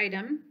each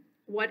item,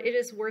 what it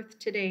is worth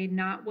today,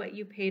 not what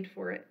you paid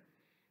for it.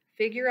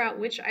 Figure out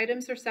which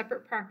items are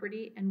separate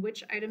property and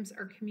which items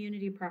are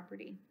community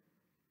property.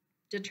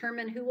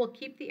 Determine who will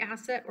keep the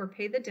asset or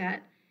pay the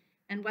debt,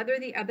 and whether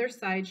the other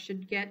side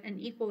should get an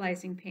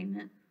equalizing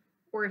payment,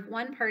 or if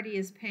one party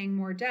is paying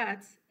more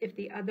debts, if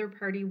the other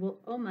party will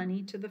owe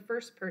money to the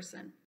first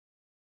person.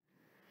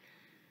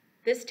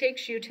 This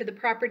takes you to the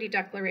property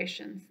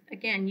declarations.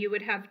 Again, you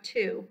would have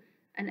two,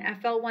 an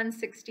FL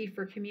 160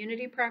 for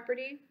community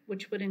property,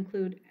 which would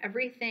include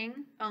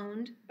everything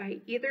owned by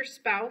either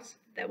spouse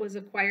that was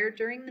acquired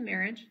during the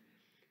marriage,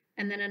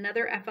 and then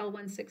another FL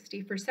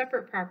 160 for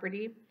separate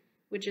property,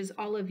 which is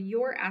all of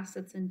your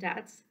assets and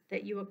debts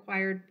that you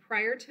acquired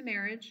prior to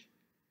marriage,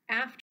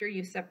 after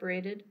you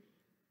separated,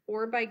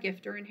 or by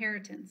gift or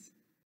inheritance.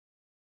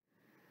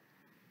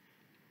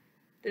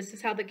 This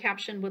is how the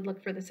caption would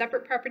look for the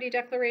separate property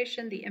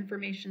declaration. The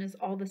information is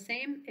all the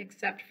same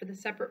except for the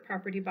separate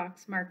property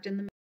box marked in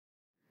the middle.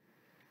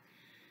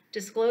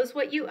 Disclose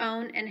what you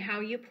own and how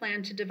you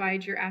plan to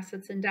divide your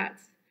assets and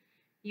debts.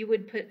 You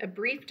would put a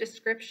brief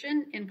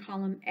description in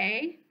column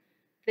A,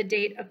 the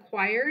date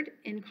acquired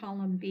in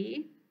column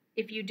B.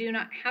 If you do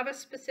not have a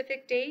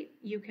specific date,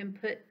 you can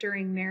put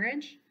during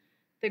marriage,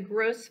 the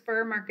gross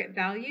fair market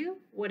value,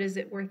 what is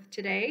it worth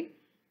today,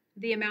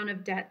 the amount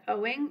of debt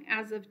owing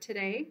as of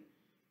today,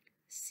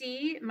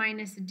 C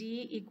minus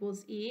D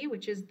equals E,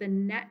 which is the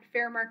net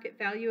fair market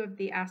value of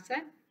the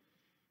asset.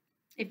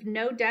 If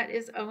no debt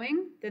is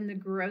owing, then the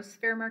gross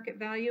fair market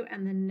value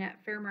and the net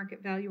fair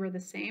market value are the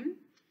same.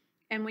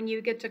 And when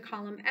you get to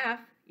column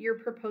F, your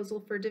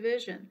proposal for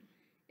division.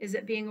 Is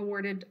it being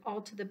awarded all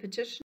to the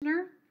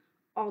petitioner,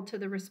 all to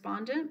the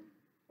respondent,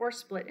 or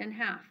split in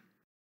half?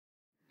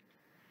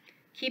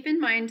 Keep in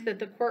mind that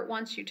the court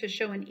wants you to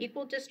show an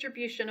equal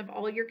distribution of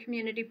all your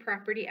community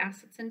property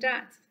assets and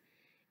debts.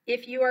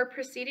 If you are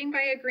proceeding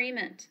by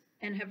agreement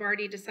and have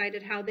already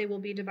decided how they will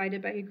be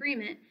divided by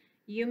agreement,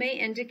 you may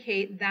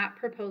indicate that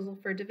proposal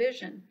for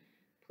division.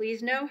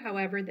 Please know,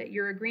 however, that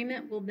your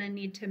agreement will then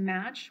need to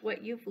match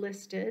what you've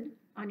listed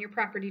on your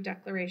property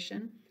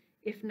declaration.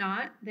 If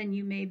not, then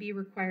you may be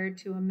required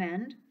to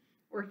amend,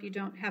 or if you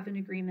don't have an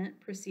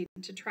agreement, proceed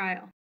to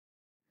trial.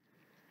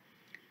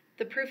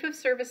 The proof of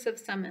service of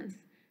summons.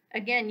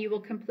 Again, you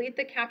will complete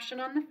the caption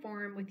on the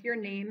form with your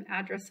name,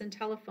 address, and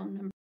telephone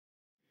number.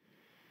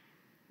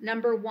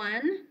 Number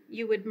 1,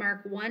 you would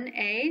mark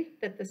 1A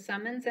that the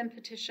summons and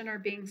petition are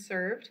being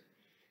served.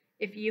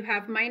 If you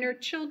have minor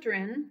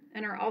children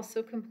and are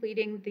also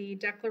completing the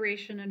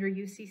declaration under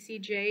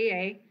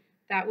UCCJA,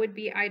 that would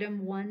be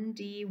item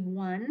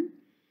 1D1.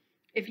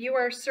 If you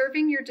are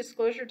serving your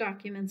disclosure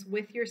documents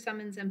with your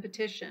summons and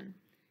petition,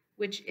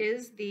 which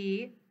is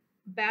the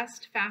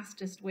best,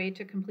 fastest way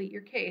to complete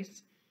your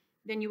case,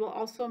 then you will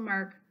also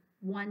mark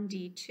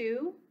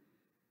 1D2,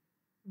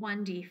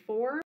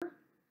 1D4,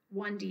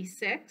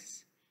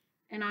 1D6,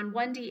 and on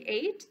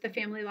 1D8, the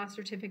family law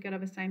certificate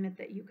of assignment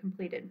that you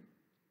completed.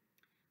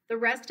 The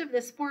rest of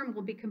this form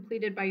will be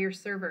completed by your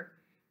server.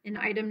 In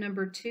item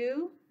number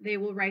 2, they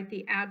will write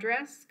the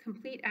address,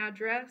 complete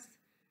address,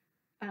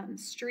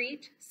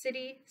 street,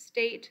 city,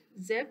 state,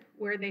 zip,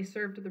 where they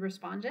served the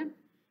respondent.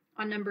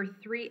 On number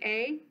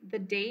 3A, the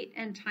date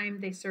and time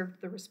they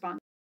served the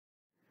respondent.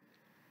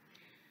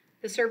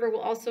 The server will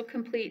also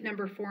complete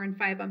number 4 and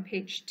 5 on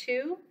page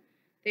 2.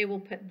 They will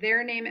put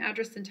their name,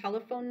 address, and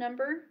telephone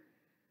number.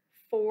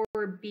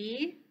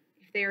 4B,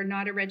 if they are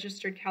not a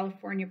registered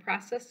California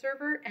process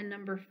server. And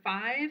number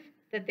 5,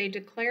 that they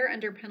declare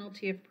under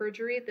penalty of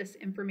perjury this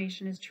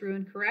information is true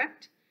and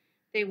correct.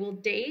 They will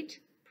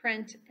date,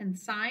 print, and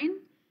sign,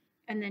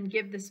 and then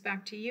give this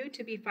back to you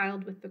to be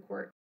filed with the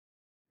court.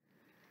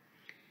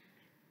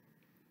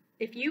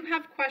 If you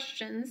have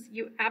questions,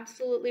 you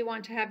absolutely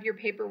want to have your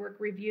paperwork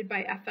reviewed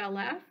by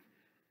FLF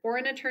or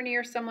an attorney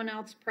or someone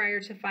else prior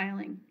to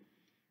filing.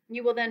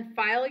 You will then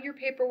file your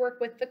paperwork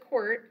with the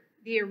court,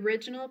 the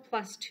original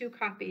plus 2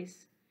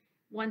 copies.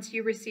 Once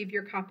you receive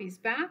your copies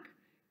back,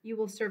 you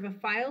will serve a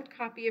filed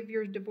copy of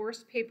your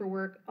divorce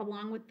paperwork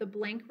along with the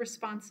blank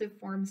responsive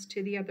forms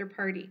to the other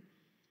party.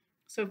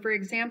 So for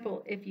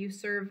example, if you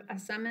serve a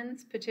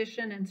summons,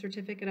 petition, and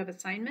certificate of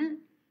assignment,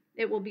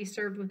 it will be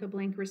served with a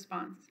blank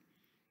response.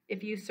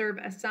 If you serve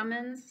a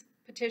summons,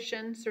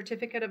 petition,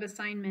 certificate of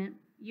assignment,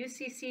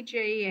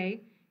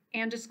 UCCJEA,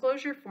 and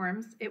disclosure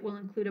forms, it will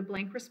include a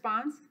blank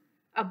response,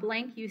 a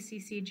blank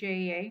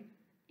UCCJEA,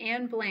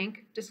 and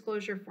blank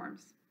disclosure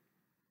forms.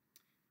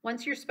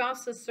 Once your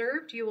spouse is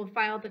served, you will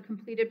file the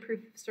completed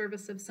proof of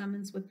service of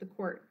summons with the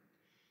court.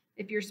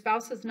 If your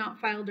spouse has not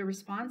filed a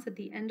response at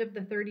the end of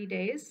the 30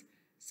 days,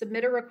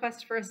 submit a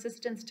request for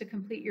assistance to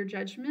complete your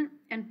judgment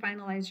and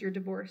finalize your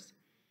divorce.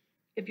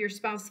 If your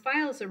spouse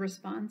files a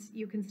response,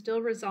 you can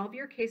still resolve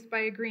your case by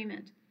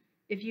agreement.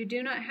 If you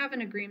do not have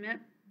an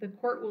agreement, the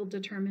court will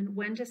determine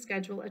when to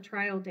schedule a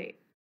trial date.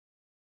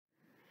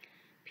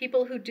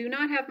 People who do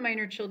not have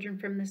minor children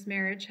from this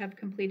marriage have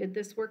completed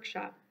this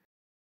workshop.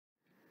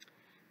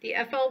 The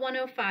FL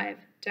 105,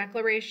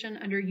 Declaration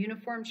under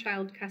Uniform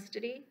Child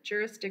Custody,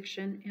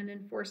 Jurisdiction, and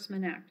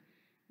Enforcement Act,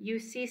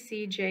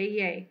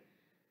 UCCJEA.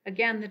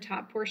 Again, the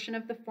top portion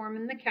of the form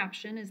in the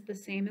caption is the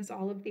same as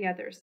all of the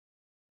others.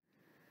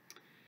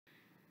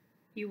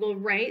 You will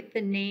write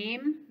the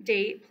name,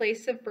 date,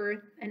 place of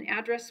birth, and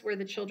address where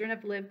the children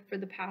have lived for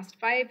the past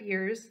 5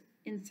 years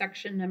in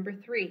section number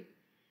 3.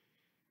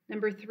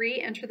 Number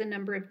 3, enter the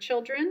number of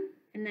children,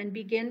 and then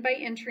begin by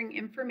entering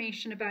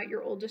information about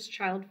your oldest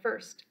child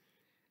first.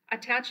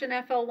 Attach an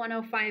FL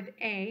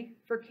 105A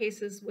for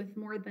cases with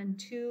more than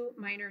 2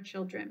 minor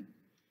children.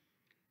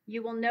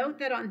 You will note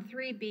that on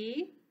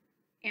 3B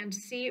and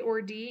C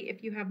or D,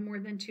 if you have more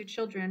than 2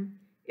 children,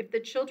 if the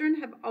children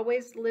have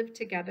always lived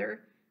together,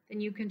 then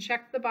you can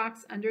check the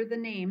box under the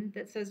name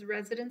that says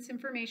residence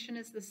information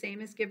is the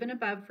same as given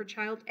above for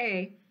child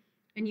A,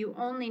 and you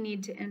only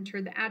need to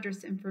enter the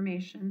address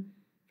information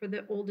for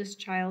the oldest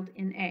child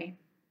in A.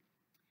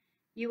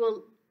 You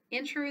will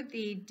enter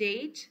the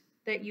date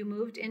that you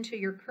moved into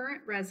your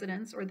current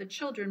residence, or the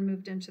children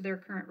moved into their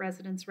current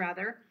residence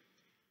rather,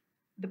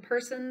 the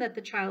person that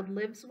the child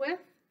lives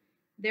with,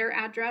 their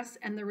address,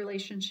 and the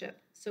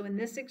relationship. So in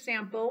this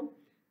example,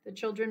 the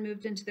children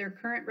moved into their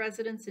current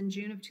residence in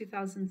June of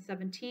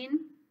 2017,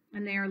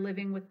 and they are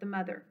living with the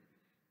mother.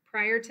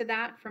 Prior to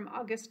that, from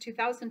August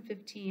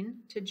 2015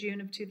 to June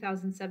of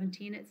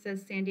 2017, it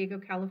says San Diego,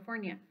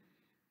 California.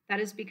 That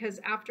is because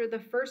after the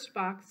first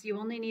box, you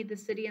only need the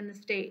city and the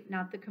state,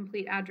 not the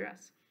complete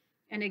address.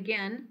 And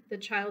again, the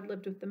child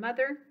lived with the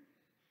mother.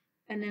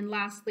 And then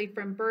lastly,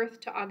 from birth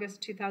to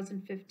August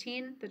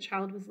 2015, the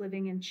child was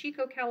living in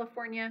Chico,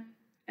 California,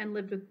 and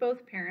lived with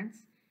both parents.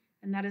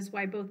 And that is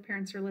why both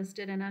parents are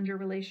listed, and under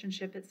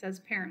relationship, it says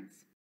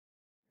parents.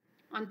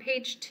 On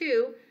page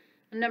 2,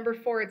 number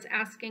 4, it's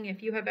asking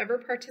if you have ever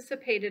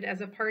participated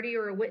as a party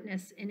or a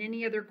witness in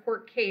any other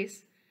court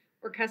case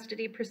or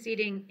custody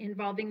proceeding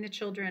involving the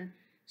children.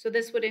 So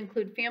this would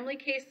include family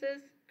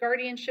cases,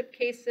 guardianship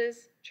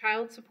cases,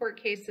 child support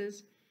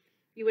cases.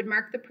 You would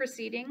mark the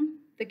proceeding,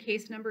 the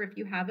case number if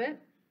you have it,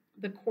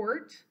 the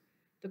court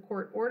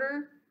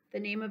order, the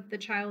name of the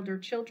child or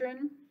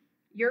children,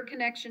 your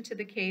connection to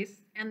the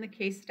case, and the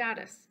case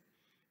status.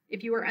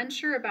 If you are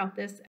unsure about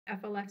this,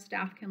 FLF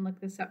staff can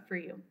look this up for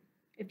you.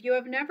 If you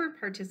have never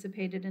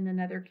participated in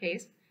another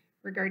case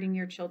regarding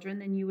your children,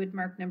 then you would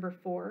mark number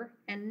 4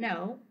 and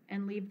no,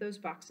 and leave those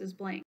boxes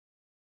blank.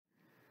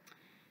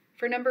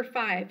 For number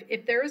 5,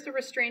 if there is a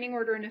restraining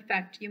order in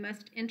effect, you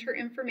must enter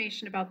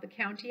information about the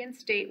county and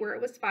state where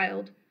it was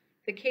filed,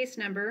 the case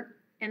number,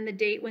 and the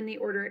date when the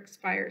order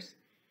expires.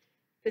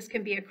 This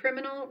can be a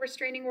criminal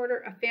restraining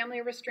order, a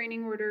family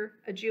restraining order,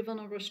 a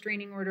juvenile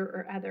restraining order,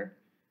 or other.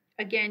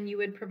 Again, you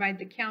would provide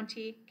the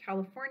county,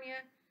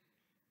 California,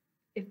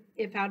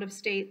 if out of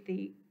state,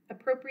 the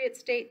appropriate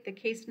state, the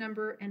case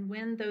number, and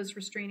when those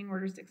restraining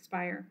orders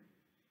expire.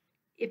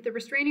 If the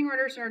restraining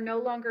orders are no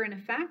longer in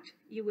effect,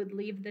 you would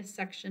leave this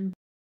section.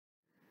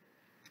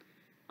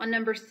 On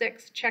number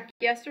 6, check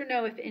yes or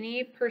no if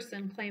any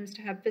person claims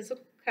to have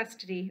physical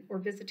custody or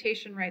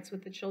visitation rights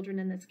with the children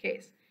in this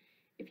case.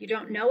 If you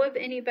don't know of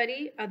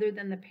anybody other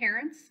than the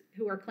parents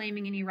who are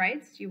claiming any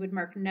rights, you would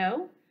mark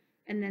no,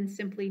 and then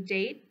simply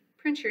date,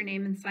 print your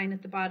name, and sign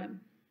at the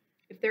bottom.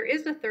 If there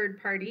is a third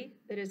party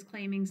that is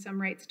claiming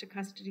some rights to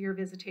custody or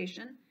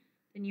visitation,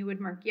 then you would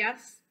mark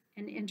yes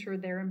and enter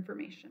their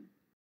information.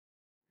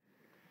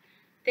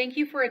 Thank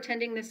you for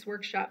attending this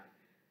workshop.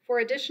 For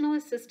additional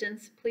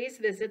assistance, please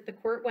visit the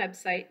court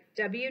website,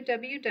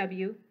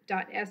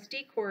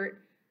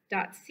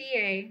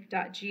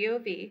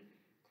 www.sdcourt.ca.gov.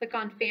 Click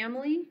on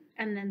Family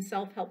and then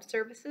Self-Help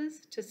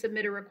Services to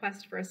submit a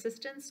request for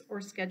assistance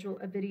or schedule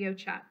a video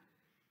chat.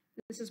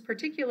 This is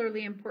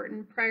particularly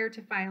important prior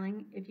to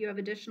filing if you have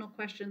additional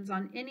questions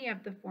on any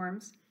of the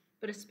forms,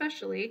 but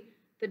especially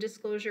the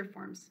disclosure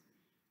forms.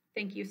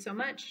 Thank you so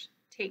much.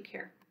 Take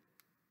care.